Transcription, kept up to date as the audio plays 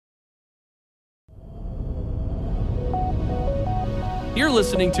You're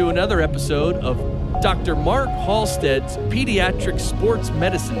listening to another episode of Dr. Mark Halstead's Pediatric Sports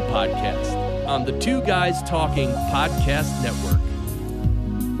Medicine Podcast on the Two Guys Talking Podcast Network.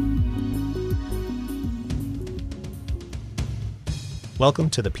 Welcome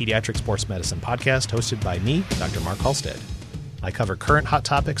to the Pediatric Sports Medicine Podcast, hosted by me, Dr. Mark Halstead. I cover current hot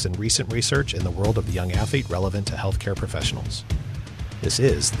topics and recent research in the world of the young athlete relevant to healthcare professionals. This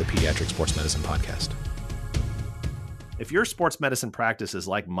is the Pediatric Sports Medicine Podcast. If your sports medicine practice is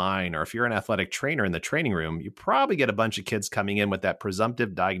like mine, or if you're an athletic trainer in the training room, you probably get a bunch of kids coming in with that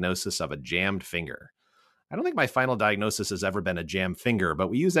presumptive diagnosis of a jammed finger. I don't think my final diagnosis has ever been a jammed finger,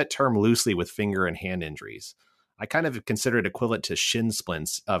 but we use that term loosely with finger and hand injuries. I kind of consider it equivalent to shin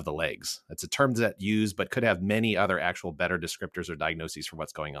splints of the legs. It's a term that's used, but could have many other actual better descriptors or diagnoses for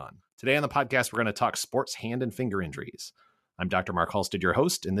what's going on. Today on the podcast, we're going to talk sports hand and finger injuries. I'm Dr. Mark Halstead, your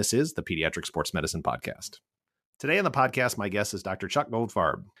host, and this is the Pediatric Sports Medicine Podcast. Today on the podcast, my guest is Dr. Chuck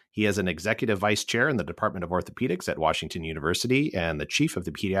Goldfarb. He is an executive vice chair in the Department of Orthopedics at Washington University and the chief of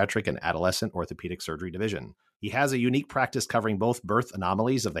the Pediatric and Adolescent Orthopedic Surgery Division. He has a unique practice covering both birth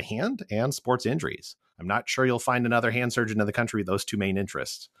anomalies of the hand and sports injuries. I'm not sure you'll find another hand surgeon in the country with those two main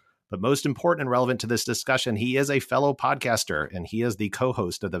interests. But most important and relevant to this discussion, he is a fellow podcaster, and he is the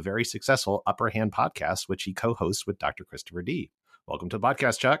co-host of the very successful Upper Hand podcast, which he co-hosts with Dr. Christopher D. Welcome to the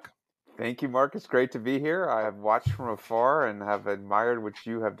podcast, Chuck. Thank you, Mark. It's great to be here. I have watched from afar and have admired what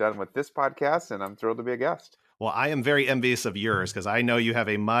you have done with this podcast, and I'm thrilled to be a guest. Well, I am very envious of yours because I know you have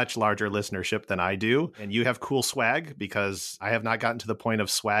a much larger listenership than I do, and you have cool swag because I have not gotten to the point of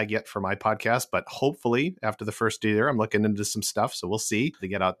swag yet for my podcast, but hopefully after the first year, I'm looking into some stuff, so we'll see to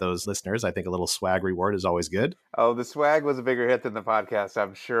get out those listeners. I think a little swag reward is always good. Oh, the swag was a bigger hit than the podcast.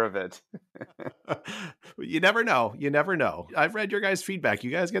 I'm sure of it. You never know. You never know. I've read your guys' feedback.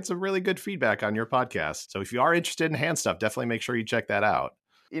 You guys get some really good feedback on your podcast. So if you are interested in hand stuff, definitely make sure you check that out.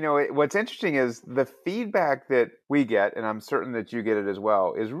 You know, what's interesting is the feedback that we get, and I'm certain that you get it as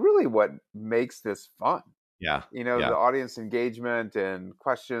well, is really what makes this fun. Yeah. You know, the audience engagement and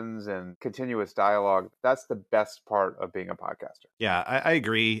questions and continuous dialogue, that's the best part of being a podcaster. Yeah, I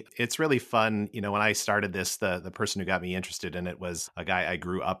agree. It's really fun. You know, when I started this, the person who got me interested in it was a guy I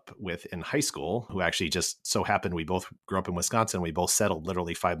grew up with in high school who actually just so happened we both grew up in Wisconsin. We both settled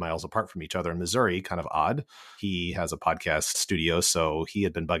literally 5 miles apart from each other in Missouri, kind of odd. He has a podcast studio, so he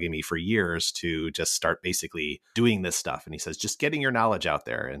had been bugging me for years to just start basically doing this stuff. And he says, just getting your knowledge out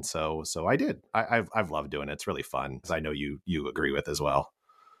there. And so I did. I've loved doing it. It's really fun, as I know you agree with as well.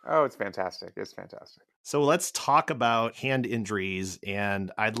 Oh, it's fantastic. It's fantastic. So let's talk about hand injuries.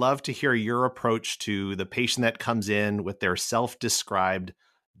 And I'd love to hear your approach to the patient that comes in with their self-described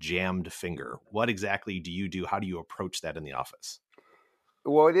jammed finger. What exactly do you do? How do you approach that in the office?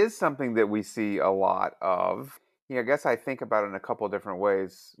 Well, it is something that we see a lot of. You know, I guess I think about it in a couple of different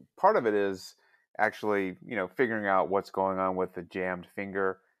ways. Part of it is actually, figuring out what's going on with the jammed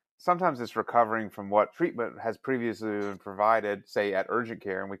finger. Sometimes it's recovering from what treatment has previously been provided, say at urgent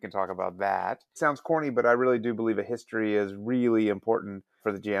care, and we can talk about that. It sounds corny, but I really do believe a history is really important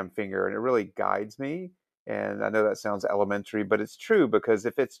for the jammed finger, and it really guides me. And I know that sounds elementary, but it's true, because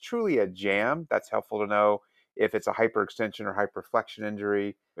if it's truly a jam, that's helpful to know. If it's a hyperextension or hyperflexion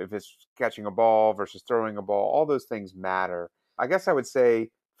injury, if it's catching a ball versus throwing a ball, all those things matter. I guess I would say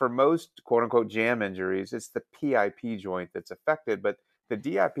for most quote-unquote jam injuries, it's the PIP joint that's affected, but the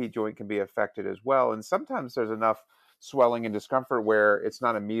DIP joint can be affected as well. And sometimes there's enough swelling and discomfort where it's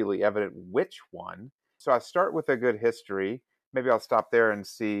not immediately evident which one. So I start with a good history. Maybe I'll stop there and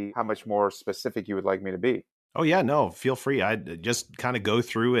see how much more specific you would like me to be. Oh, yeah, no, feel free. I just kind of go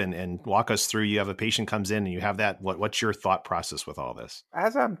through and walk us through. You have a patient comes in and you have that. What's your thought process with all this?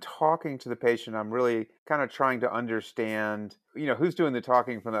 As I'm talking to the patient, I'm really kind of trying to understand, who's doing the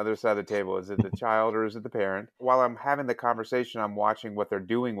talking from the other side of the table. Is it the child or is it the parent? While I'm having the conversation, I'm watching what they're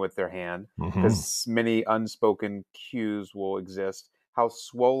doing with their hand, because many unspoken cues will exist, how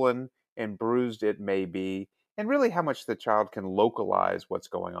swollen and bruised it may be, and really how much the child can localize what's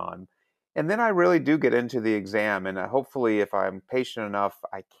going on. And then I really do get into the exam, and hopefully if I'm patient enough,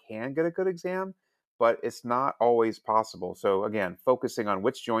 I can get a good exam, but it's not always possible. So again, focusing on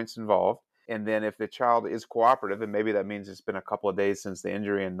which joint's involved, and then if the child is cooperative, and maybe that means it's been a couple of days since the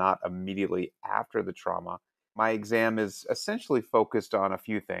injury and not immediately after the trauma, my exam is essentially focused on a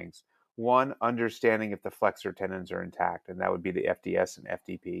few things. One, understanding if the flexor tendons are intact, and that would be the FDS and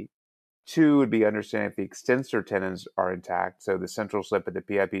FDP. Two would be understanding if the extensor tendons are intact, so the central slip at the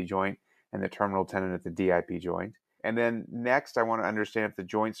PIP joint and the terminal tendon at the DIP joint. And then next, I want to understand if the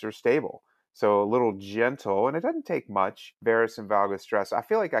joints are stable. So a little gentle, and it doesn't take much, varus and valgus stress. I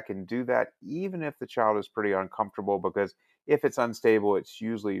feel like I can do that even if the child is pretty uncomfortable, because if it's unstable, it's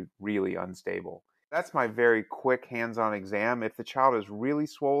usually really unstable. That's my very quick hands-on exam. If the child is really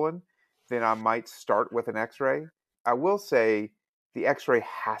swollen, then I might start with an x-ray. I will say the x-ray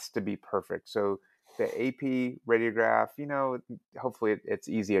has to be perfect. So the AP radiograph, hopefully it's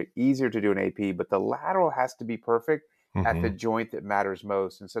easier to do an AP, but the lateral has to be perfect at the joint that matters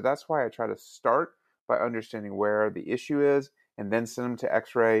most. And so that's why I try to start by understanding where the issue is and then send them to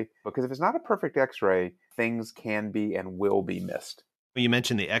x-ray, because if it's not a perfect x-ray, things can be and will be missed. You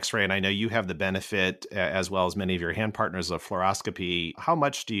mentioned the x-ray, and I know you have the benefit, as well as many of your hand partners, of fluoroscopy. How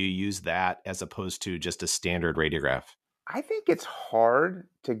much do you use that as opposed to just a standard radiograph? I think it's hard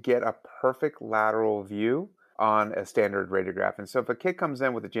to get a perfect lateral view on a standard radiograph. And so if a kid comes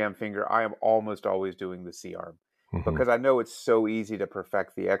in with a jammed finger, I am almost always doing the C-arm because I know it's so easy to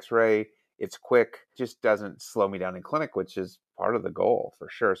perfect the x-ray. It's quick, just doesn't slow me down in clinic, which is part of the goal for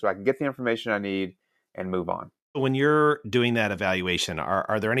sure. So I can get the information I need and move on. When you're doing that evaluation,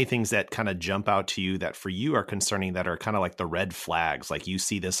 are there any things that kind of jump out to you that for you are concerning, that are kind of like the red flags? Like you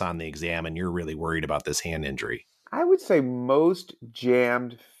see this on the exam and you're really worried about this hand injury? I would say most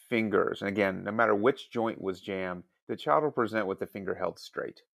jammed fingers, and again, no matter which joint was jammed, the child will present with the finger held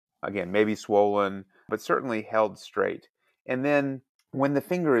straight. Again, maybe swollen, but certainly held straight. And then when the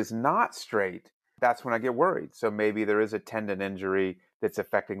finger is not straight, that's when I get worried. So maybe there is a tendon injury that's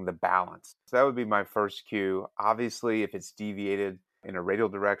affecting the balance. So that would be my first cue. Obviously, if it's deviated in a radial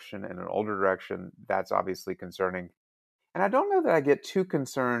direction and an older direction, that's obviously concerning. And I don't know that I get too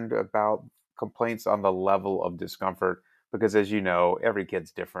concerned about complaints on the level of discomfort, because as you know, every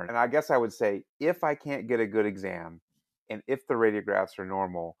kid's different. And I guess I would say if I can't get a good exam and if the radiographs are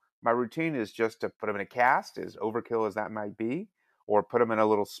normal, my routine is just to put them in a cast, as overkill as that might be, or put them in a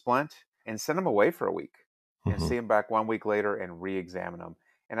little splint and send them away for a week and see them back 1 week later and re-examine them.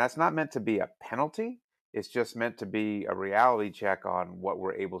 And that's not meant to be a penalty. It's just meant to be a reality check on what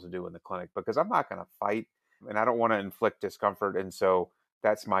we're able to do in the clinic, because I'm not going to fight and I don't want to inflict discomfort. And so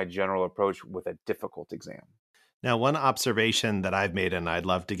that's my general approach with a difficult exam. Now, one observation that I've made, and I'd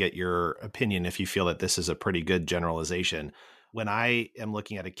love to get your opinion if you feel that this is a pretty good generalization. When I am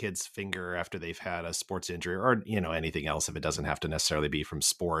looking at a kid's finger after they've had a sports injury, or anything else, if it doesn't have to necessarily be from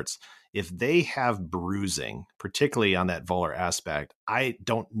sports, if they have bruising, particularly on that volar aspect, I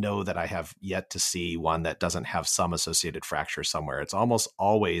don't know that I have yet to see one that doesn't have some associated fracture somewhere. It's almost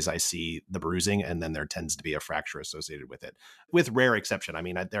always I see the bruising and then there tends to be a fracture associated with it, with rare exception. I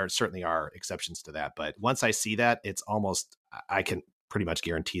mean, there certainly are exceptions to that, but once I see that, it's almost, I can pretty much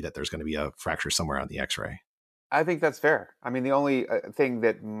guarantee that there's going to be a fracture somewhere on the x-ray. I think that's fair. I mean, the only thing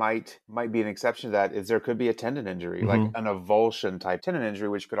that might be an exception to that is there could be a tendon injury, like an avulsion type tendon injury,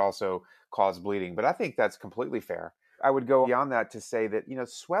 which could also cause bleeding. But I think that's completely fair. I would go beyond that to say that,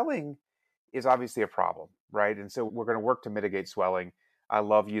 swelling is obviously a problem, right? And so we're going to work to mitigate swelling. I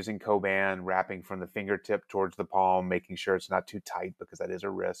love using Coban, wrapping from the fingertip towards the palm, making sure it's not too tight because that is a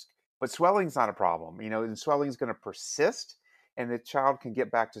risk. But swelling's not a problem, and swelling is going to persist, and the child can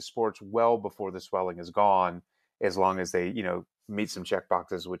get back to sports well before the swelling is gone, as long as they, meet some check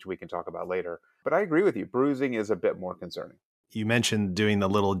boxes, which we can talk about later. But I agree with you. Bruising is a bit more concerning. You mentioned doing the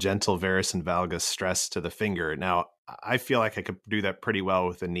little gentle varus and valgus stress to the finger. Now, I feel like I could do that pretty well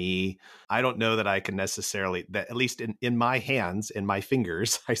with the knee. I don't know that I can necessarily, that at least in my hands, in my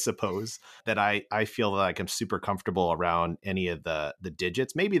fingers, I suppose, that I feel like I'm super comfortable around any of the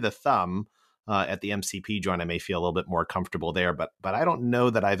digits. Maybe the thumb at the MCP joint, I may feel a little bit more comfortable there, but I don't know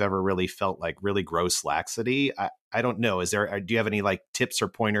that I've ever really felt like really gross laxity. I don't know. Do you have any like tips or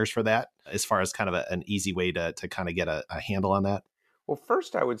pointers for that as far as kind of an easy way to kind of get a handle on that? Well,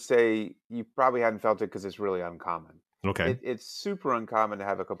 first I would say you probably hadn't felt it because it's really uncommon. Okay. It's super uncommon to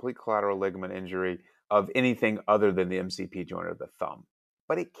have a complete collateral ligament injury of anything other than the MCP joint or the thumb,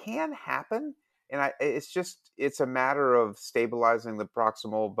 but it can happen. And it's a matter of stabilizing the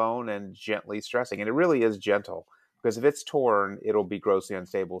proximal bone and gently stressing. And it really is gentle, because if it's torn, it'll be grossly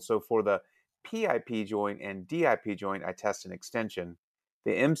unstable. So for the PIP joint and DIP joint, I test an extension.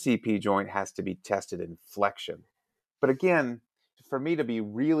 The MCP joint has to be tested in flexion. But again, for me to be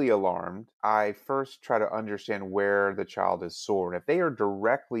really alarmed, I first try to understand where the child is sore. And if they are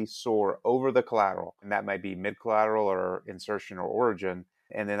directly sore over the collateral, and that might be mid-collateral or insertion or origin,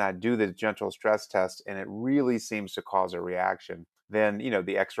 and then I do the gentle stress test and it really seems to cause a reaction, then,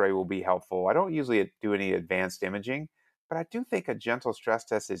 the x-ray will be helpful. I don't usually do any advanced imaging, but I do think a gentle stress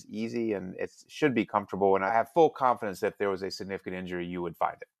test is easy and it should be comfortable. And I have full confidence that if there was a significant injury, you would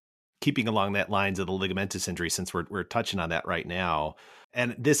find it. keeping along that lines of the ligamentous injury, since we're touching on that right now.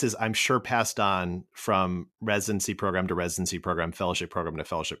 And this is, I'm sure, passed on from residency program to residency program, fellowship program to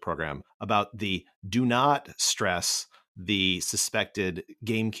fellowship program, about the do not stress the suspected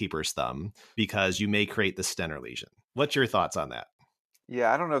gamekeeper's thumb because you may create the Stenner lesion. What's your thoughts on that?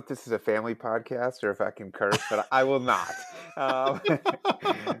 Yeah, I don't know if this is a family podcast or if I can curse, but I will not.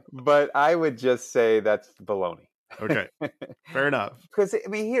 But I would just say that's baloney. Okay, fair enough. Because I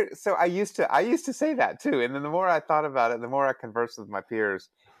mean, so I used to say that too, and then the more I thought about it, the more I conversed with my peers.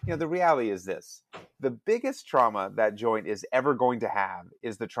 The reality is this: the biggest trauma that joint is ever going to have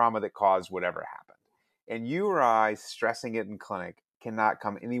is the trauma that caused whatever happened. And you or I stressing it in clinic cannot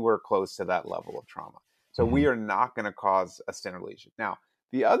come anywhere close to that level of trauma. So we are not going to cause a Stenner lesion. Now,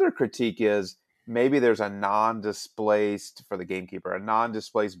 the other critique is maybe there's a non-displaced, for the gamekeeper, a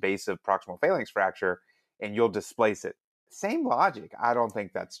non-displaced base of proximal phalanx fracture, and you'll displace it. Same logic. I don't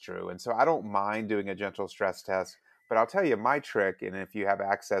think that's true. And so I don't mind doing a gentle stress test. But I'll tell you my trick, and if you have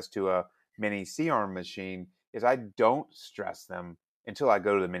access to a mini C-arm machine, is I don't stress them until I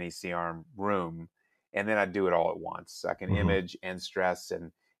go to the mini C-arm room. And then I do it all at once. I can image and stress,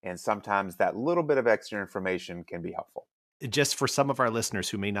 and sometimes that little bit of extra information can be helpful. Just for some of our listeners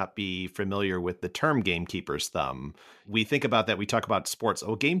who may not be familiar with the term gamekeeper's thumb, we think about that. We talk about sports.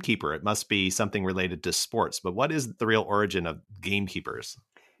 Oh, gamekeeper, it must be something related to sports. But what is the real origin of gamekeepers?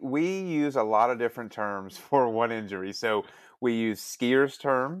 We use a lot of different terms for one injury. So we use skier's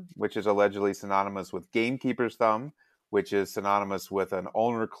term, which is allegedly synonymous with gamekeeper's thumb, which is synonymous with an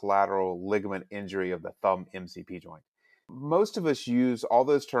ulnar collateral ligament injury of the thumb MCP joint. Most of us use all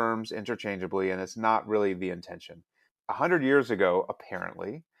those terms interchangeably, and it's not really the intention. 100 years ago,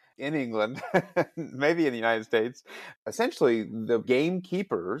 apparently, in England, maybe in the United States, essentially the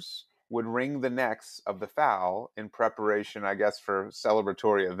gamekeepers would wring the necks of the foul in preparation, I guess, for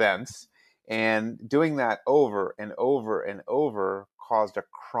celebratory events. And doing that over and over and over caused a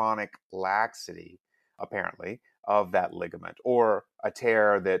chronic laxity, apparently, of that ligament, or a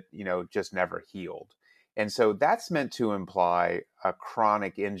tear that, just never healed. And so that's meant to imply a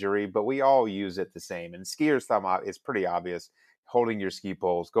chronic injury, but we all use it the same. And skier's thumb is pretty obvious: holding your ski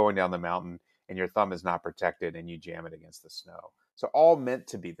poles, going down the mountain, and your thumb is not protected and you jam it against the snow. So all meant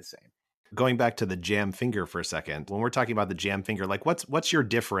to be the same. Going back to the jam finger for a second, when we're talking about the jam finger, like what's your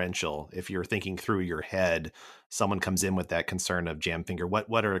differential if you're thinking through your head, someone comes in with that concern of jam finger,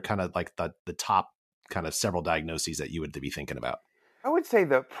 what are kind of like the top kind of several diagnoses that you would be thinking about? I would say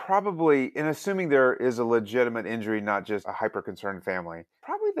that probably, in assuming there is a legitimate injury, not just a hyper-concerned family,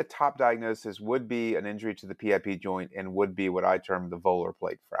 probably the top diagnosis would be an injury to the PIP joint and would be what I term the volar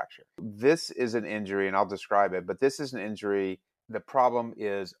plate fracture. This is an injury, and I'll describe it, but this is an injury. The problem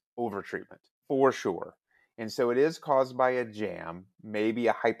is overtreatment, for sure. And so it is caused by a jam, maybe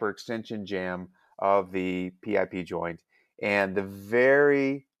a hyperextension jam of the PIP joint. And the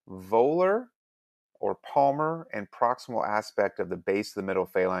very volar or palmar and proximal aspect of the base of the middle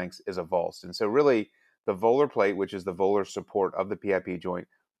phalanx is avulsed. And so really the volar plate, which is the volar support of the PIP joint,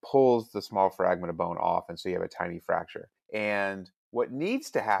 pulls the small fragment of bone off. And so you have a tiny fracture. And what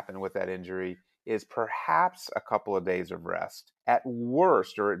needs to happen with that injury is perhaps a couple of days of rest, at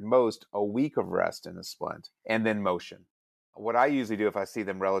worst or at most a week of rest in the splint, and then motion. What I usually do if I see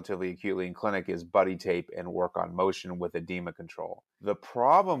them relatively acutely in clinic is buddy tape and work on motion with edema control. The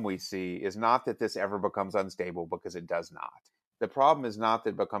problem we see is not that this ever becomes unstable, because it does not. The problem is not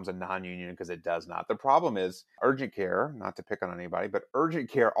that it becomes a non-union, because it does not. The problem is urgent care, not to pick on anybody, but urgent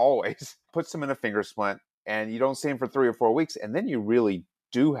care always puts them in a finger splint, and you don't see them for 3 or 4 weeks, and then you really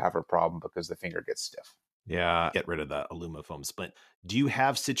do have a problem because the finger gets stiff. Yeah, get rid of the Alumifoam splint. Do you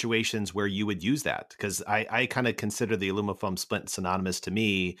have situations where you would use that? Because I kind of consider the Alumifoam splint synonymous to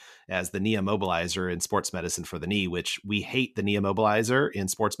me as the knee immobilizer in sports medicine for the knee, which we hate the knee immobilizer in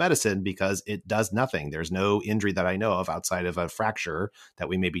sports medicine because it does nothing. There's no injury that I know of outside of a fracture that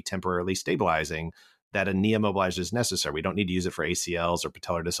we may be temporarily stabilizing that a knee immobilizer is necessary. We don't need to use it for ACLs or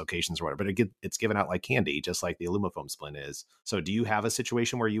patellar dislocations or whatever, but it's given out like candy, just like the Alumifoam splint is. So do you have a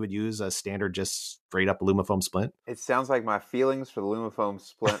situation where you would use a standard, just straight up Alumifoam splint? It sounds like my feelings for the Alumifoam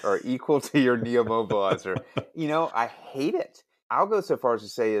splint are equal to your knee immobilizer. I hate it. I'll go so far as to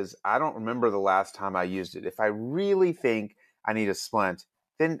say is I don't remember the last time I used it. If I really think I need a splint,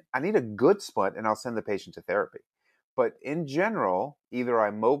 then I need a good splint and I'll send the patient to therapy. But in general, either I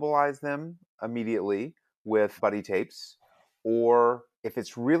mobilize them immediately with buddy tapes, or if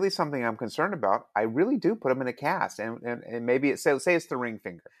it's really something I'm concerned about, I really do put them in a cast. And maybe say it's the ring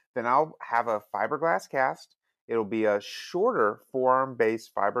finger. Then I'll have a fiberglass cast. It'll be a shorter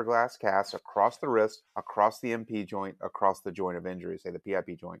forearm-based fiberglass cast across the wrist, across the MP joint, across the joint of injury, say the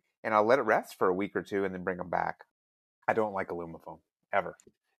PIP joint. And I'll let it rest for a week or two and then bring them back. I don't like Alumifoam, ever.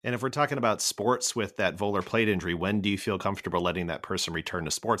 And if we're talking about sports with that volar plate injury, when do you feel comfortable letting that person return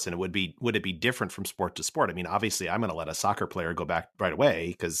to sports? And would it be different from sport to sport? I mean, obviously, I'm going to let a soccer player go back right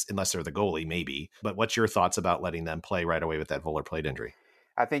away because unless they're the goalie, maybe. But what's your thoughts about letting them play right away with that volar plate injury?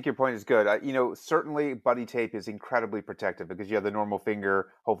 I think your point is good. Certainly buddy tape is incredibly protective because you have the normal finger,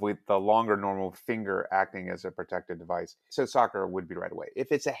 hopefully the longer normal finger acting as a protective device. So soccer would be right away.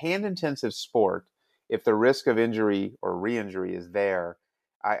 If it's a hand-intensive sport, if the risk of injury or re-injury is there,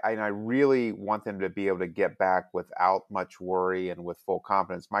 I really want them to be able to get back without much worry and with full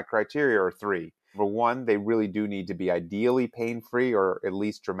confidence. My criteria are 3. Number 1, they really do need to be ideally pain-free or at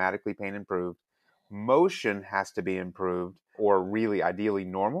least dramatically pain-improved. Motion has to be improved or really ideally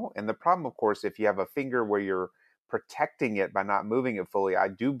normal. And the problem, of course, if you have a finger where you're protecting it by not moving it fully, I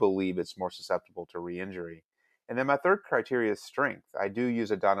do believe it's more susceptible to re-injury. And then my 3rd criteria is strength. I do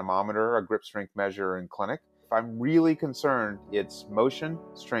use a dynamometer, a grip strength measure in clinic. If I'm really concerned, it's motion,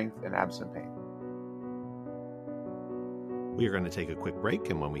 strength, and absent pain. We are going to take a quick break,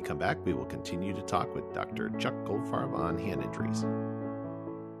 and when we come back, we will continue to talk with Dr. Chuck Goldfarb on hand injuries.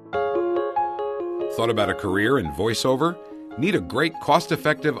 Thought about a career in voiceover? Need a great,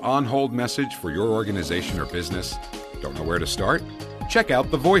 cost-effective on-hold message for your organization or business? Don't know where to start? Check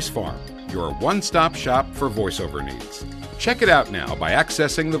out The Voice Farm, your one-stop shop for voiceover needs. Check it out now by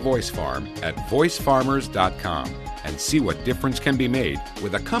accessing The Voice Farm at voicefarmers.com and see what difference can be made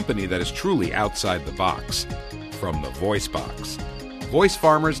with a company that is truly outside the box. From the Voice Box.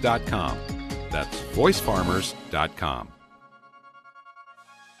 voicefarmers.com. That's voicefarmers.com.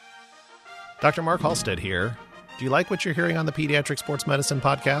 Dr. Mark Halstead here. Do you like what you're hearing on the Pediatric Sports Medicine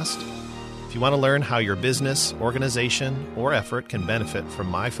Podcast? If you want to learn how your business, organization, or effort can benefit from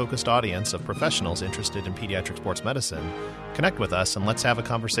my focused audience of professionals interested in pediatric sports medicine, connect with us and let's have a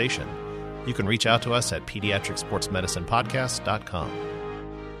conversation. You can reach out to us at pediatricsportsmedicinepodcast.com.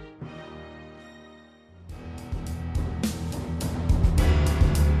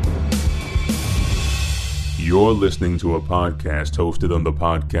 You're listening to a podcast hosted on the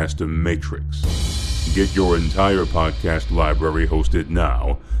Podcaster Matrix. Get your entire podcast library hosted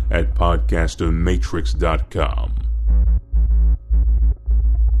now at podcastermatrix.com.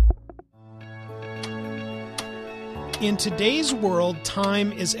 In today's world,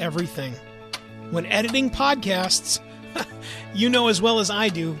 time is everything. When editing podcasts, you know as well as I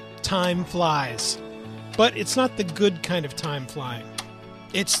do, time flies. But it's not the good kind of time flying.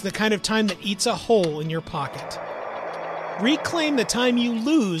 It's the kind of time that eats a hole in your pocket. Reclaim the time you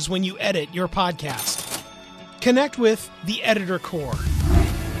lose when you edit your podcast. Connect with the Editor Core.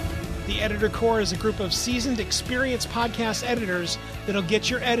 The Editor Core is a group of seasoned, experienced podcast editors that'll get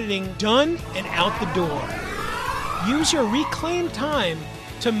your editing done and out the door. Use your reclaimed time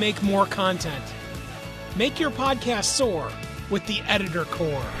to make more content. Make your podcast soar with the Editor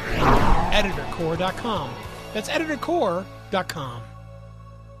Core. EditorCore.com. That's EditorCore.com.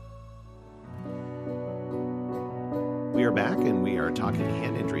 We are back, and we are talking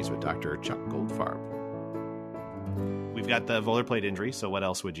hand injuries with Dr. Chuck Goldfarb. We've got the volar plate injury, so what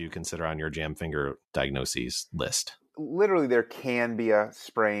else would you consider on your jam finger diagnoses list? Literally, there can be a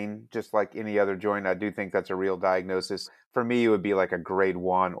sprain, just like any other joint. I do think that's a real diagnosis. For me, it would be like a grade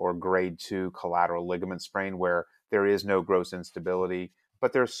 1 or grade 2 collateral ligament sprain where there is no gross instability,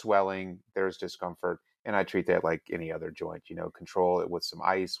 but there's swelling, there's discomfort. And I treat that like any other joint, control it with some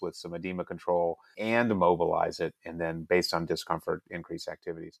ice, with some edema control, and immobilize it. And then based on discomfort, increase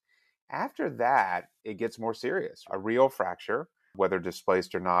activities. After that, it gets more serious. A real fracture, whether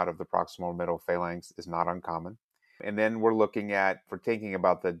displaced or not, of the proximal middle phalanx is not uncommon. And then we're thinking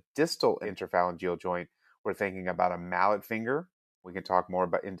about the distal interphalangeal joint, we're thinking about a mallet finger. We can talk more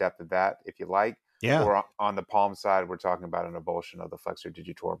about in depth of that if you like. Yeah. Or on the palm side, we're talking about an avulsion of the flexor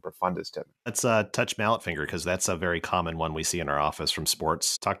digitorum profundus tendon. Let's touch mallet finger because that's a very common one we see in our office from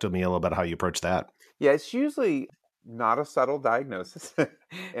sports. Talk to me a little bit how you approach that. Yeah, it's usually not a subtle diagnosis.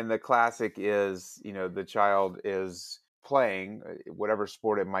 And the classic is, the child is playing whatever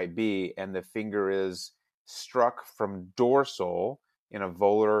sport it might be, and the finger is struck from dorsal in a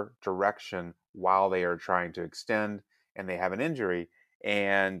volar direction while they are trying to extend and they have an injury.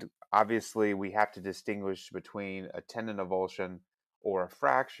 And obviously, we have to distinguish between a tendon avulsion or a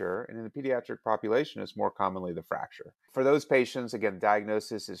fracture. And in the pediatric population, it's more commonly the fracture. For those patients, again,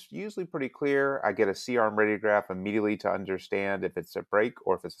 diagnosis is usually pretty clear. I get a C-arm radiograph immediately to understand if it's a break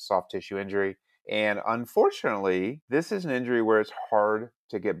or if it's a soft tissue injury. And unfortunately, this is an injury where it's hard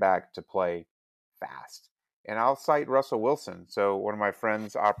to get back to play fast. And I'll cite Russell Wilson. So one of my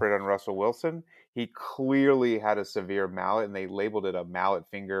friends operated on Russell Wilson. He clearly had a severe mallet, and they labeled it a mallet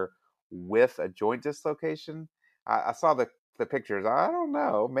finger with a joint dislocation. I saw the pictures. I don't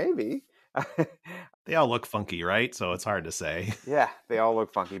know, maybe. They all look funky, right? So it's hard to say. Yeah, they all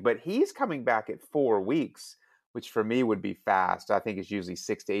look funky. But he's coming back at 4 weeks, which for me would be fast. I think it's usually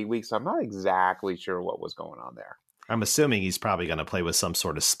 6 to 8 weeks. So I'm not exactly sure what was going on there. I'm assuming he's probably going to play with some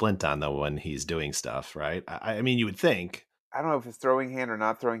sort of splint on, though, when he's doing stuff, right? I mean, you would think. I don't know if it's throwing hand or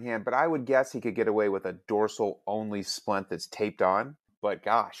not throwing hand, but I would guess he could get away with a dorsal only splint that's taped on. But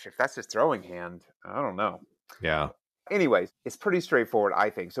gosh, if that's his throwing hand, I don't know. Yeah. Anyways, it's pretty straightforward, I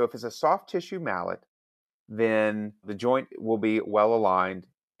think. So if it's a soft tissue mallet, then the joint will be well aligned.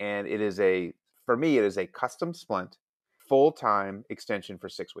 And for me, it is a custom splint, full-time extension for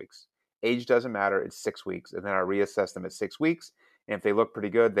 6 weeks. Age doesn't matter. It's 6 weeks. And then I reassess them at 6 weeks. And if they look pretty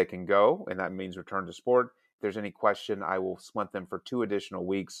good, they can go. And that means return to sport. If there's any question, I will splint them for 2 additional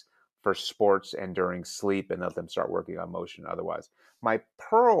weeks for sports and during sleep and let them start working on motion otherwise. My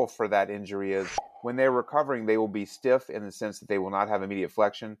pearl for that injury is when they're recovering, they will be stiff in the sense that they will not have immediate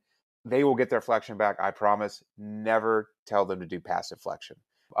flexion. They will get their flexion back, I promise. Never tell them to do passive flexion.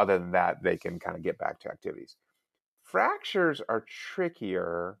 Other than that, they can kind of get back to activities. Fractures are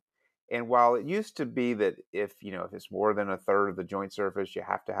trickier. And while it used to be that if it's more than a third of the joint surface, you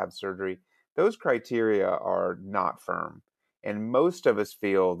have to have surgery, those criteria are not firm. And most of us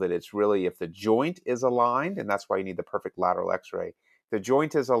feel that it's really if the joint is aligned, and that's why you need the perfect lateral x-ray. The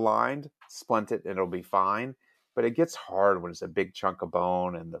joint is aligned, splint it, and it'll be fine. But it gets hard when it's a big chunk of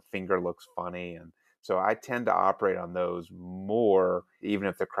bone and the finger looks funny. And so I tend to operate on those more, even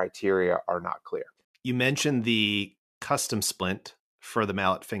if the criteria are not clear. You mentioned the custom splint for the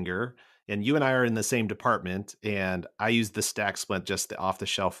mallet finger, and you and I are in the same department, and I use the stack splint, just the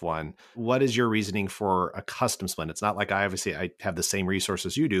off-the-shelf one. What is your reasoning for a custom splint? It's not like I have the same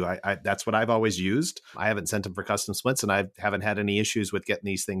resources you do. That's what I've always used. I haven't sent them for custom splints, and I haven't had any issues with getting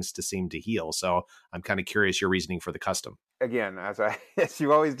these things to seem to heal. So I'm kind of curious your reasoning for the custom. Again, as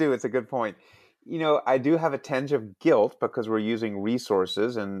you always do, it's a good point. I do have a tinge of guilt because we're using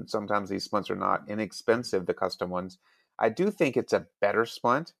resources, and sometimes these splints are not inexpensive, the custom ones. I do think it's a better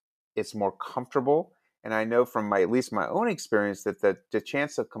splint. It's more comfortable. And I know from at least my own experience that the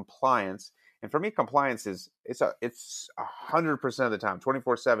chance of compliance, and for me, compliance it's 100% of the time,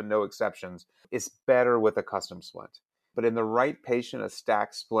 24/7, no exceptions. It's better with a custom splint. But in the right patient, a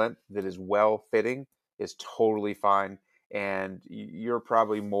stack splint that is well fitting is totally fine. And you're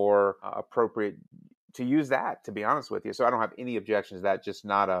probably more appropriate to use that, to be honest with you. So I don't have any objections to that, just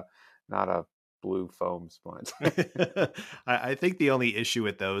not a blue foam splint. I think the only issue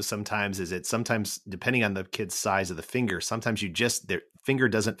with those sometimes is sometimes depending on the kid's size of the finger, sometimes their finger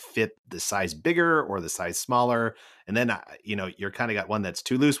doesn't fit the size bigger or the size smaller. And then, you're kind of got one that's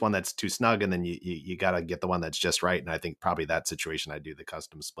too loose, one that's too snug, and then you got to get the one that's just right. And I think probably that situation, I do the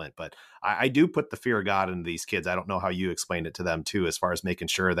custom splint, but I do put the fear of God into these kids. I don't know how you explain it to them too, as far as making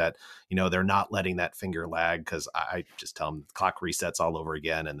sure that, they're not letting that finger lag. Cause I just tell them the clock resets all over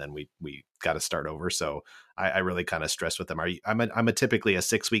again. And then we got to start over. So I really kind of stress with them. I'm a typically a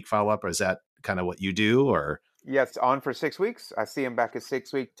 6 week follow-up, or is that kind of what you do, or? Yes, on for 6 weeks. I see them back at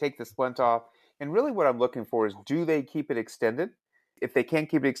 6 weeks, take the splint off. And really what I'm looking for is, do they keep it extended? If they can't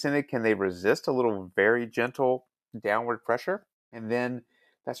keep it extended, can they resist a little very gentle downward pressure? And then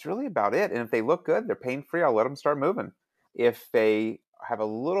that's really about it. And if they look good, they're pain-free, I'll let them start moving. If they have a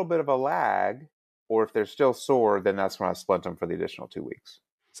little bit of a lag, or if they're still sore, then that's when I splint them for the additional 2 weeks.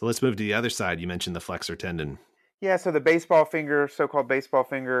 So let's move to the other side. You mentioned the flexor tendon. Yeah, so the baseball finger, so-called baseball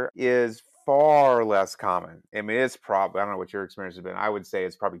finger, is far less common. I mean, it's probably, I don't know what your experience has been. I would say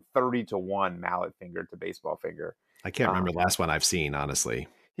it's probably 30-1 mallet finger to baseball finger. I can't remember the last one I've seen, honestly.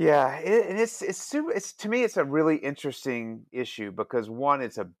 Yeah, it's to me, it's a really interesting issue because one,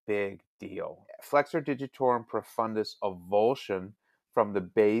 it's a big deal. Flexor digitorum profundus avulsion from the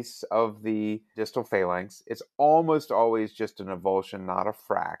base of the distal phalanx. It's almost always just an avulsion, not a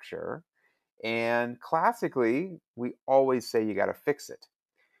fracture. And classically, we always say you got to fix it.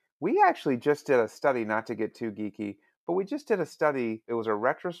 We actually just did a study, not to get too geeky, but we just did a study. It was a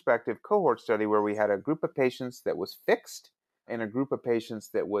retrospective cohort study where we had a group of patients that was fixed and a group of patients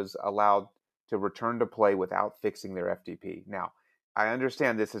that was allowed to return to play without fixing their FDP. Now, I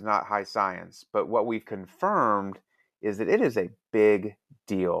understand this is not high science, but what we've confirmed is that it is a big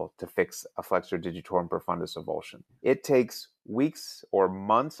deal to fix a flexor digitorum profundus avulsion. It takes weeks or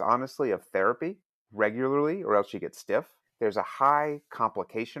months, honestly, of therapy regularly, or else you get stiff. There's a high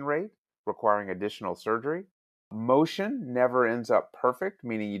complication rate requiring additional surgery. Motion never ends up perfect,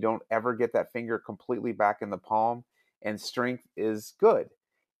 meaning you don't ever get that finger completely back in the palm, and strength is good.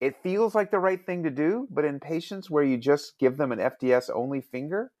 It feels like the right thing to do, but in patients where you just give them an FDS only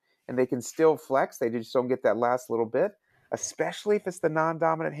finger and they can still flex, they just don't get that last little bit, especially if it's the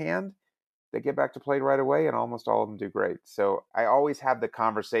non-dominant hand, they get back to play right away, and almost all of them do great. So I always have the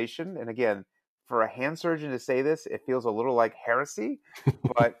conversation. And again, for a hand surgeon to say this, it feels a little like heresy,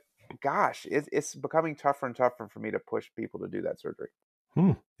 but gosh, it's becoming tougher and tougher for me to push people to do that surgery.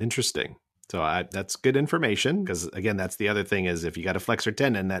 Interesting. So that's good information, because again, that's the other thing is if you got a flexor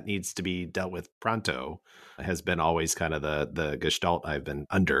tendon, that needs to be dealt with pronto. It has been always kind of the gestalt I've been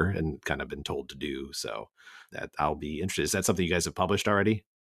under and kind of been told to do. So that I'll be interested. Is that something you guys have published already?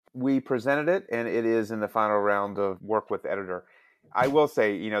 We presented it, and it is in the final round of work with the editor. I will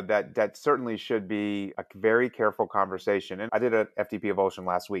say, that certainly should be a very careful conversation. And I did an FTP avulsion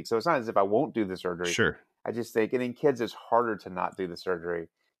last week, so it's not as if I won't do the surgery. Sure. I just think, and in kids, it's harder to not do the surgery.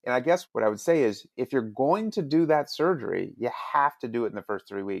 And I guess what I would say is, if you're going to do that surgery, you have to do it in the first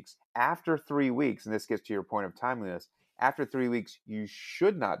 3 weeks. After 3 weeks, and this gets to your point of timeliness, after 3 weeks, you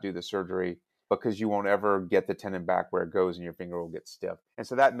should not do the surgery, because you won't ever get the tendon back where it goes and your finger will get stiff. And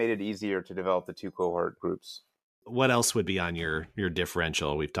so that made it easier to develop the 2 cohort groups. What else would be on your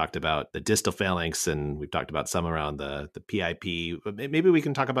differential? We've talked about the distal phalanx, and we've talked about some around the PIP. Maybe we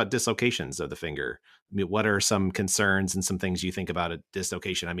can talk about dislocations of the finger. I mean, what are some concerns and some things you think about a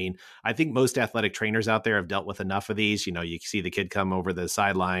dislocation? I mean, I think most athletic trainers out there have dealt with enough of these. You see the kid come over the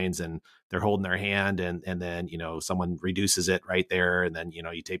sidelines and they're holding their hand, and then, someone reduces it right there, and then,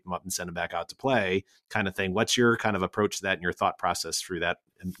 you tape them up and send them back out to play kind of thing. What's your kind of approach to that and your thought process through that,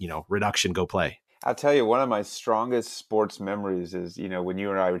 reduction, go play? I'll tell you, one of my strongest sports memories is, when you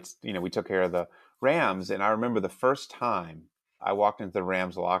and I, we took care of the Rams. And I remember the first time I walked into the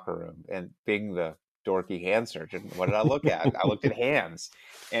Rams locker room, and being the dorky hand surgeon, what did I look at? I looked at hands.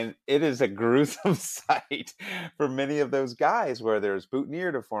 And it is a gruesome sight for many of those guys, where there's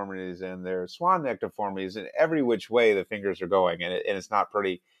boutonniere deformities and there's swan neck deformities, and every which way the fingers are going. And it's not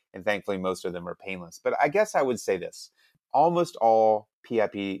pretty. And thankfully, most of them are painless. But I guess I would say this. Almost all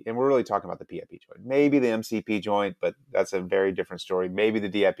PIP, and we're really talking about the PIP joint, maybe the MCP joint, but that's a very different story. Maybe the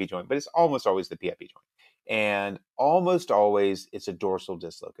DIP joint, but it's almost always the PIP joint. And almost always it's a dorsal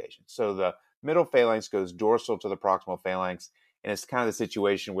dislocation. So the middle phalanx goes dorsal to the proximal phalanx. And it's kind of the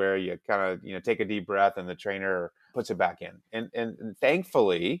situation where you kind of, take a deep breath and the trainer puts it back in. And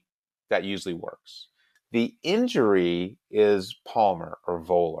thankfully, that usually works. The injury is palmar or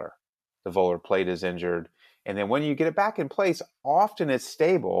volar. The volar plate is injured. And then when you get it back in place, often it's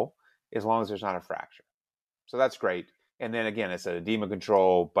stable as long as there's not a fracture. So that's great. And then again, it's an edema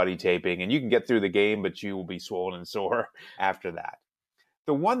control, buddy taping, and you can get through the game, but you will be swollen and sore after that.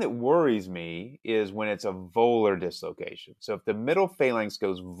 The one that worries me is when it's a volar dislocation. So if the middle phalanx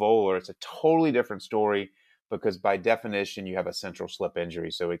goes volar, it's a totally different story, because by definition, you have a central slip injury.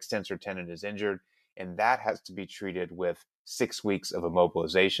 So extensor tendon is injured, and that has to be treated with 6 weeks of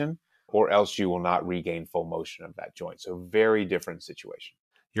immobilization, or else you will not regain full motion of that joint. So very different situation.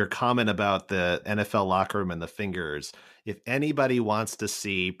 Your comment about the NFL locker room and the fingers, if anybody wants to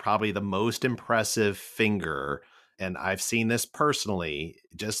see probably the most impressive finger, and I've seen this personally,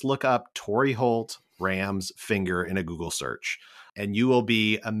 just look up Torrey Holt Rams finger in a Google search, and you will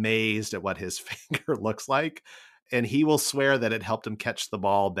be amazed at what his finger looks like. And he will swear that it helped him catch the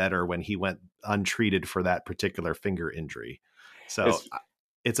ball better when he went untreated for that particular finger injury. So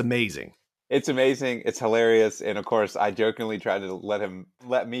it's amazing. It's amazing. It's hilarious. And of course, I jokingly tried to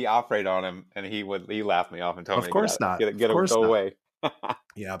let me operate on him, and he laughed me off and told me, of course not. Get it, go away.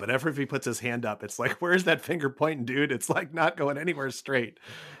 Yeah, but if he puts his hand up, it's like, where's that finger pointing, dude? It's like not going anywhere straight.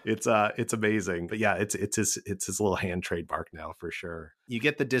 It's amazing. But yeah, it's his little hand trademark now for sure. You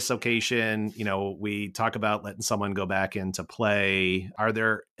get the dislocation, we talk about letting someone go back into play. Are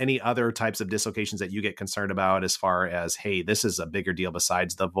there any other types of dislocations that you get concerned about as far as, hey, this is a bigger deal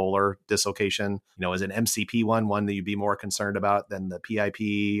besides the volar dislocation? Is an MCP one that you'd be more concerned about than the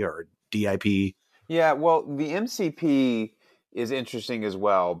PIP or DIP? Yeah, well, the MCP is interesting as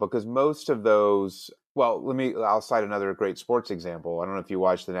well, because most of those, I'll cite another great sports example. I don't know if you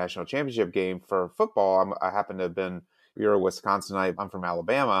watched the national championship game for football. I happen to have been, you're a Wisconsinite, I'm from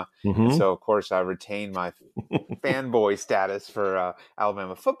Alabama. Mm-hmm. And so of course I retained my fanboy status for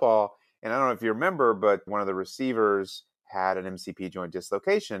Alabama football. And I don't know if you remember, but one of the receivers had an MCP joint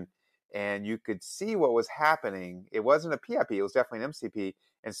dislocation, and you could see what was happening. It wasn't a PIP, it was definitely an MCP.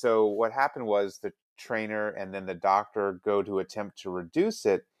 And so what happened was the trainer and then the doctor go to attempt to reduce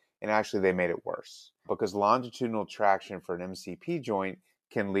it, and actually they made it worse, because longitudinal traction for an MCP joint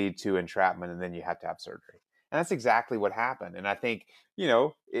can lead to entrapment, and then you have to have surgery. And that's exactly what happened. And I think,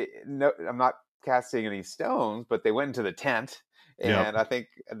 no, I'm not casting any stones, but they went into the tent. And I think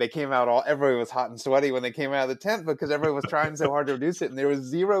they came out everybody was hot and sweaty when they came out of the tent because everyone was trying so hard to reduce it. And there was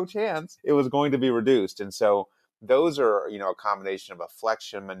zero chance it was going to be reduced. And so those are, a combination of a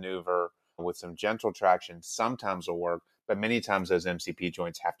flexion maneuver with some gentle traction sometimes will work, but many times those MCP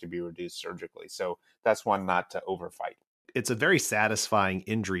joints have to be reduced surgically. So that's one not to overfight. It's a very satisfying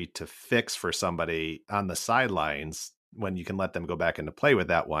injury to fix for somebody on the sidelines when you can let them go back into play with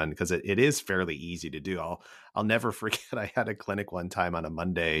that one, because it is fairly easy to do. I'll never forget, I had a clinic one time on a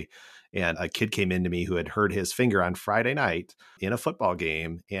Monday, and a kid came into me who had hurt his finger on Friday night in a football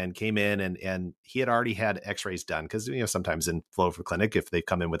game and came in and he had already had x-rays done. Because, sometimes in flow for clinic, if they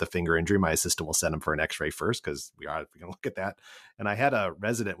come in with a finger injury, my assistant will send them for an x-ray first because we're going to look at that. And I had a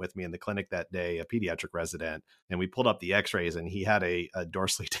resident with me in the clinic that day, a pediatric resident, and we pulled up the x-rays and he had a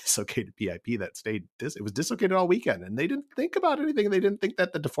dorsally dislocated PIP that it was dislocated all weekend. And they didn't think about anything. They didn't think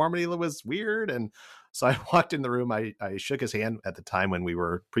that the deformity was weird. And so I walked in the room. I shook his hand at the time when we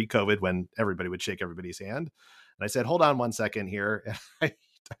were pre-COVID, when everybody would shake everybody's hand. And I said, hold on one second here. And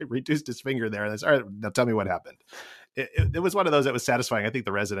I reduced his finger there. And I said, all right, now tell me what happened. It was one of those that was satisfying. I think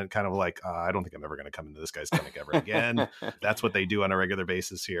the resident kind of like, I don't think I'm ever going to come into this guy's clinic ever again. That's what they do on a regular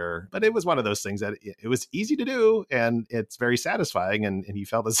basis here. But it was one of those things that it was easy to do and it's very satisfying. And he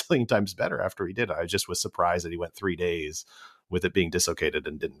felt a zillion times better after he did it. I just was surprised that he went 3 days with it being dislocated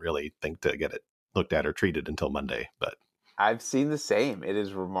and didn't really think to get it looked at or treated until Monday. But I've seen the same. It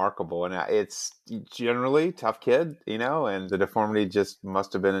is remarkable. And it's generally tough kid, and the deformity just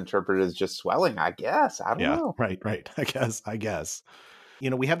must have been interpreted as just swelling, I guess. I don't know. Right. I guess.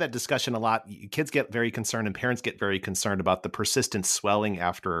 We have that discussion a lot. Kids get very concerned and parents get very concerned about the persistent swelling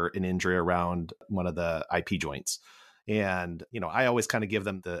after an injury around one of the IP joints. And, I always kind of give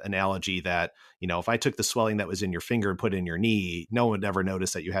them the analogy that, if I took the swelling that was in your finger and put it in your knee, no one would ever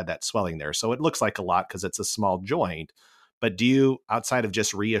notice that you had that swelling there. So it looks like a lot because it's a small joint. But do you, outside of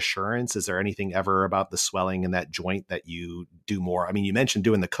just reassurance, is there anything ever about the swelling in that joint that you do more? I mean, you mentioned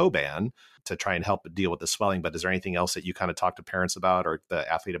doing the Coban to try and help deal with the swelling, but is there anything else that you kind of talk to parents about or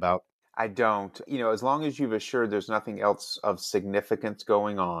the athlete about? I don't. As long as you've assured there's nothing else of significance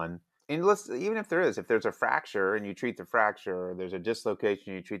going on, and even if there's a fracture and you treat the fracture, or there's a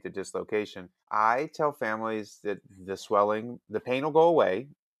dislocation, you treat the dislocation. I tell families that the swelling, the pain will go away.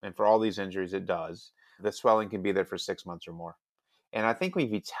 And for all these injuries, it does. The swelling can be there for 6 months or more. And I think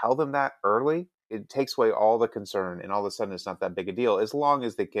if you tell them that early, it takes away all the concern. And all of a sudden, it's not that big a deal. As long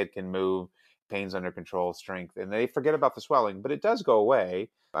as the kid can move, pain's under control, strength, and they forget about the swelling. But it does go away.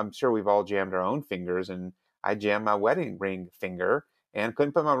 I'm sure we've all jammed our own fingers. And I jammed my wedding ring finger and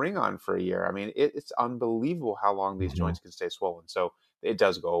couldn't put my ring on for a year. I mean, it's unbelievable how long these joints can stay swollen. So it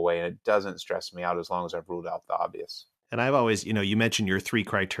does go away, and it doesn't stress me out as long as I've ruled out the obvious. And I've always, you mentioned your 3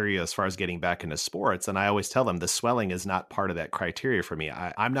 criteria as far as getting back into sports. And I always tell them the swelling is not part of that criteria for me.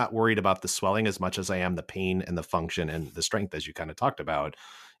 I'm not worried about the swelling as much as I am the pain and the function and the strength, as you kind of talked about.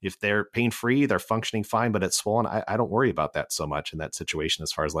 If they're pain-free, they're functioning fine, but it's swollen, I don't worry about that so much in that situation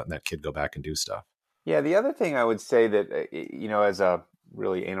as far as letting that kid go back and do stuff. Yeah, the other thing I would say that, as a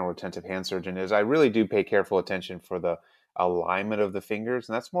really anal retentive hand surgeon is I really do pay careful attention for the alignment of the fingers.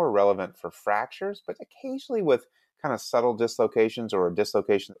 And that's more relevant for fractures, but occasionally with kind of subtle dislocations or a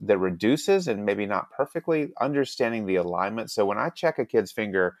dislocation that reduces and maybe not perfectly, understanding the alignment. So when I check a kid's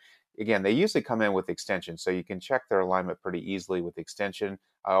finger, again, they usually come in with extension. So you can check their alignment pretty easily with extension.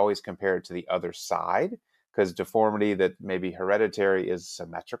 I always compare it to the other side because deformity that may be hereditary is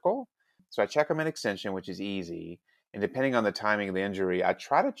symmetrical. So I check them in extension, which is easy. And depending on the timing of the injury, I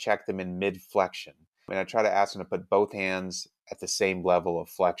try to check them in mid-flexion. And I try to ask them to put both hands at the same level of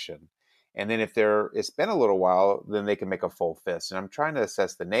flexion. And then if it's been a little while, then they can make a full fist. And I'm trying to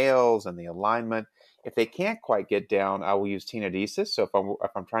assess the nails and the alignment. If they can't quite get down, I will use tenodesis. So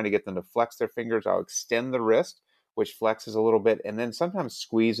if I'm trying to get them to flex their fingers, I'll extend the wrist, which flexes a little bit. And then sometimes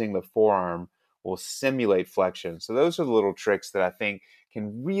squeezing the forearm will simulate flexion. So those are the little tricks that I think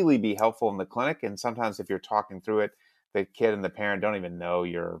can really be helpful in the clinic. And sometimes if you're talking through it, the kid and the parent don't even know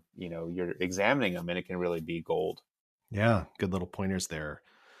you're examining them, and it can really be gold. Yeah, good little pointers there.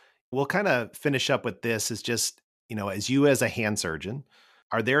 We'll kind of finish up with this is just, as you as a hand surgeon,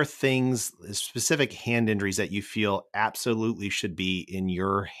 are there things, specific hand injuries that you feel absolutely should be in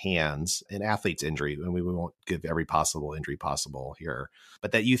your hands, an athlete's injury, and we won't give every possible injury possible here,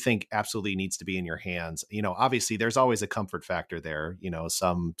 but that you think absolutely needs to be in your hands? Obviously there's always a comfort factor there.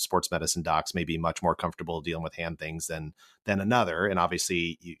 Some sports medicine docs may be much more comfortable dealing with hand things than another. And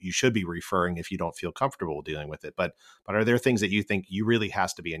obviously you should be referring if you don't feel comfortable dealing with it. But are there things that you think you really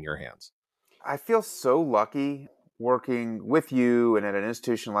has to be in your hands? I feel so lucky working with you and at an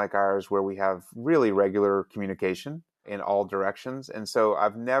institution like ours where we have really regular communication in all directions. And so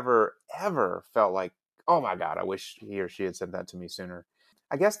I've never, ever felt like, oh my God, I wish he or she had said that to me sooner.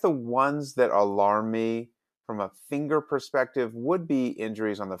 I guess the ones that alarm me from a finger perspective would be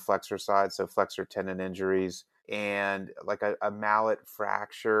injuries on the flexor side, so flexor tendon injuries, and like a mallet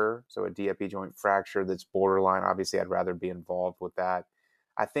fracture, so a DFB joint fracture that's borderline. Obviously, I'd rather be involved with that.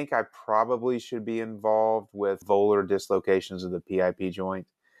 I think I probably should be involved with volar dislocations of the PIP joint.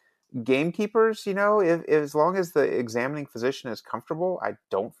 Gamekeepers, if as long as the examining physician is comfortable, I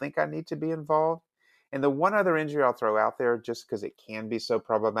don't think I need to be involved. And the one other injury I'll throw out there, just because it can be so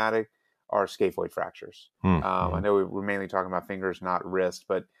problematic, are scaphoid fractures. I know we're mainly talking about fingers, not wrist,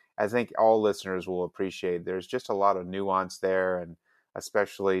 but I think all listeners will appreciate there's just a lot of nuance there, and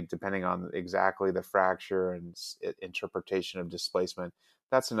especially depending on exactly the fracture and interpretation of displacement.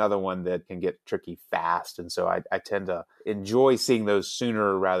 That's another one that can get tricky fast. And so I tend to enjoy seeing those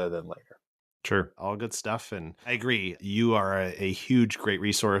sooner rather than later. Sure. All good stuff. And I agree. You are a huge, great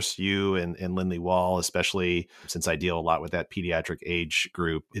resource. You and Lindley Wall, especially since I deal a lot with that pediatric age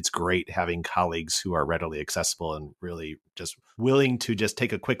group. It's great having colleagues who are readily accessible and really just willing to just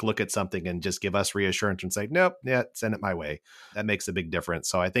take a quick look at something and just give us reassurance and say, nope, yeah, send it my way. That makes a big difference.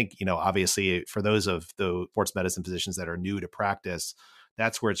 So I think, obviously for those of the sports medicine physicians that are new to practice,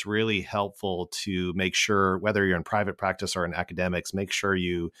 that's where it's really helpful to make sure, whether you're in private practice or in academics, make sure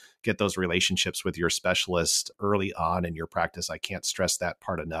you get those relationships with your specialist early on in your practice. I can't stress that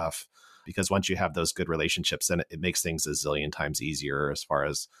part enough, because once you have those good relationships, then it makes things a zillion times easier, as far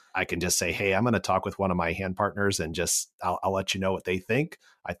as I can just say, hey, I'm going to talk with one of my hand partners and I'll let you know what they think.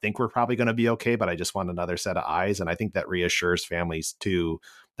 I think we're probably going to be okay, but I just want another set of eyes. And I think that reassures families too,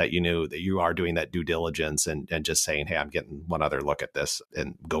 that that you are doing that due diligence and just saying, hey, I'm getting one other look at this,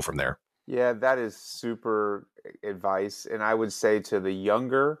 and go from there. Yeah, that is super advice. And I would say to the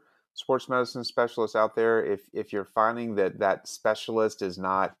younger sports medicine specialists out there, if you're finding that specialist is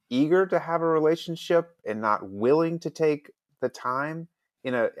not eager to have a relationship and not willing to take the time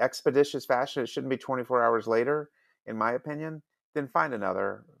in an expeditious fashion, it shouldn't be 24 hours later, in my opinion, then find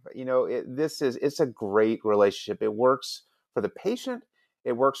another. It's a great relationship. It works for the patient.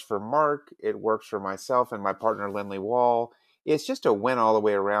 It works for Mark. It works for myself and my partner, Lindley Wall. It's just a win all the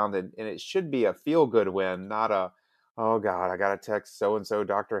way around. And it should be a feel-good win, not a, oh God, I got to text so-and-so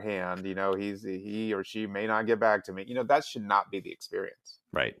Dr. Hand, he or she may not get back to me. That should not be the experience.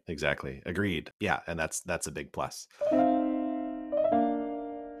 Right. Exactly. Agreed. Yeah. And that's a big plus.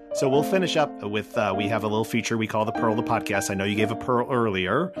 So we'll finish up with, we have a little feature we call the Pearl of the Podcast. I know you gave a pearl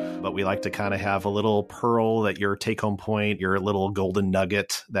earlier, but we like to kind of have a little pearl, that your take-home point, your little golden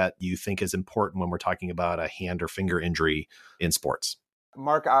nugget that you think is important when we're talking about a hand or finger injury in sports.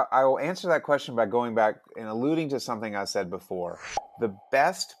 Mark, I will answer that question by going back and alluding to something I said before. The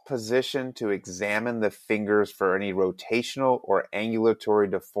best position to examine the fingers for any rotational or angulatory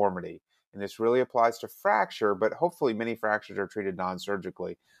deformity, and this really applies to fracture, but hopefully many fractures are treated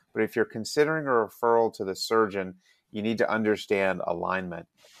non-surgically. But if you're considering a referral to the surgeon, you need to understand alignment.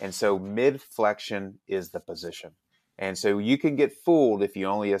 And so mid-flexion is the position. And so you can get fooled if you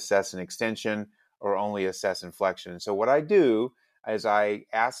only assess an extension or only assess in flexion. And so what I do is I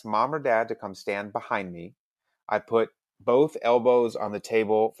ask mom or dad to come stand behind me. I put both elbows on the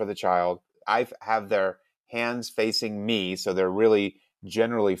table for the child. I have their hands facing me, so they're really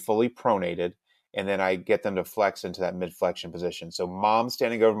generally fully pronated. And then I get them to flex into that mid-flexion position. So mom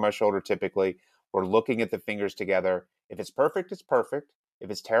standing over my shoulder typically. We're looking at the fingers together. If it's perfect, it's perfect.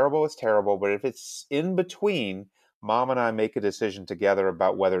 If it's terrible, it's terrible. But if it's in between, mom and I make a decision together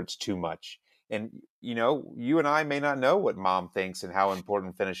about whether it's too much. And, you and I may not know what mom thinks and how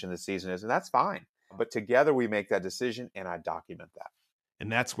important finishing the season is, and that's fine. But together we make that decision, and I document that. And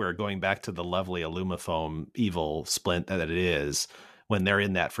that's where, going back to the lovely Alumifoam Evil splint that it is, when they're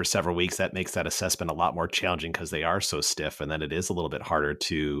in that for several weeks, that makes that assessment a lot more challenging because they are so stiff, and then it is a little bit harder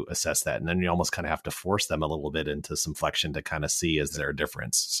to assess that. And then you almost kind of have to force them a little bit into some flexion to kind of see, is there a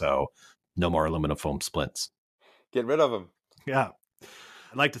difference? So no more Alumifoam splints. Get rid of them. Yeah.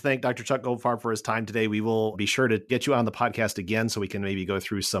 I'd like to thank Dr. Chuck Goldfarb for his time today. We will be sure to get you on the podcast again so we can maybe go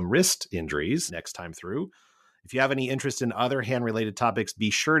through some wrist injuries next time through. If you have any interest in other hand-related topics,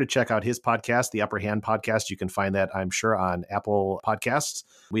 be sure to check out his podcast, The Upper Hand Podcast. You can find that, I'm sure, on Apple Podcasts.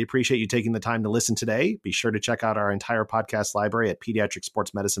 We appreciate you taking the time to listen today. Be sure to check out our entire podcast library at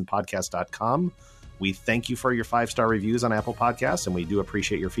pediatricsportsmedicinepodcast.com. We thank you for your 5-star reviews on Apple Podcasts, and we do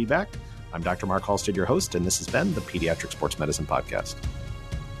appreciate your feedback. I'm Dr. Mark Halstead, your host, and this has been the Pediatric Sports Medicine Podcast.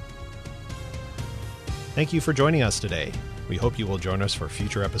 Thank you for joining us today. We hope you will join us for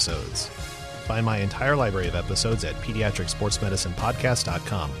future episodes. find my entire library of episodes at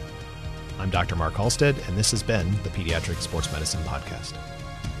pediatricsportsmedicinepodcast.com. I'm Dr. Mark Halstead, and this has been the Pediatric Sports Medicine Podcast.